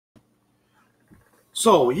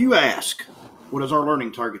So you ask, what is our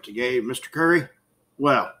learning target today, Mr. Curry?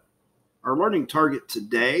 Well, our learning target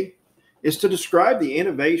today is to describe the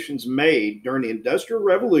innovations made during the Industrial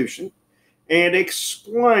Revolution and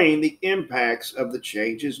explain the impacts of the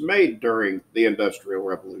changes made during the Industrial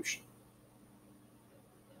Revolution.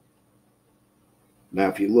 Now,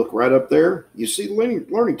 if you look right up there, you see the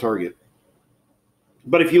learning target.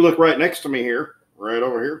 But if you look right next to me here, right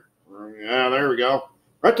over here, yeah, there we go,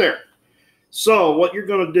 right there. So what you're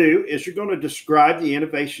going to do is you're going to describe the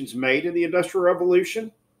innovations made in the Industrial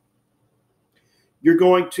Revolution. You're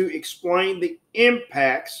going to explain the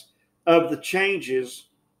impacts of the changes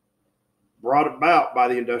brought about by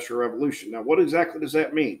the Industrial Revolution. Now, what exactly does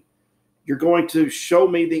that mean? You're going to show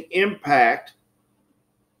me the impact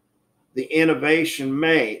the innovation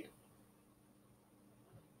made.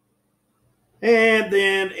 And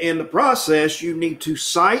then in the process, you need to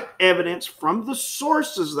cite evidence from the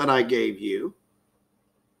sources that I gave you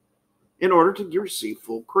in order to receive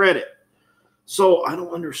full credit. So I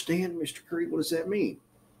don't understand, Mr. Curry, what does that mean?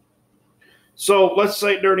 So let's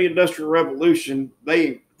say during the Industrial Revolution,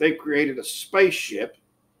 they created a spaceship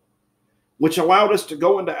which allowed us to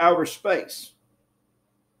go into outer space.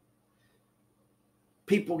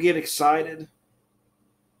 People get excited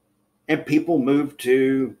and people move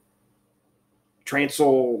to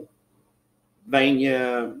Transylvania,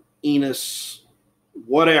 Enos,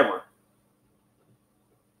 whatever.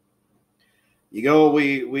 You go,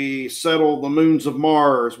 we settle the moons of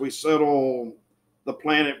Mars, we settle the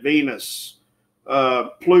planet Venus,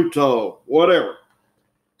 Pluto, whatever.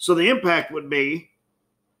 So the impact would be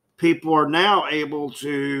people are now able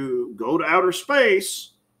to go to outer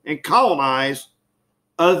space and colonize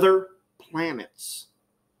other planets.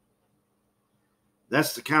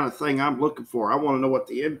 That's the kind of thing I'm looking for. I want to know what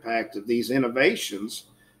the impact of these innovations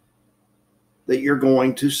that you're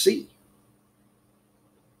going to see.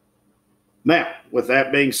 Now, with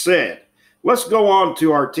that being said, let's go on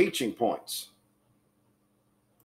to our teaching points.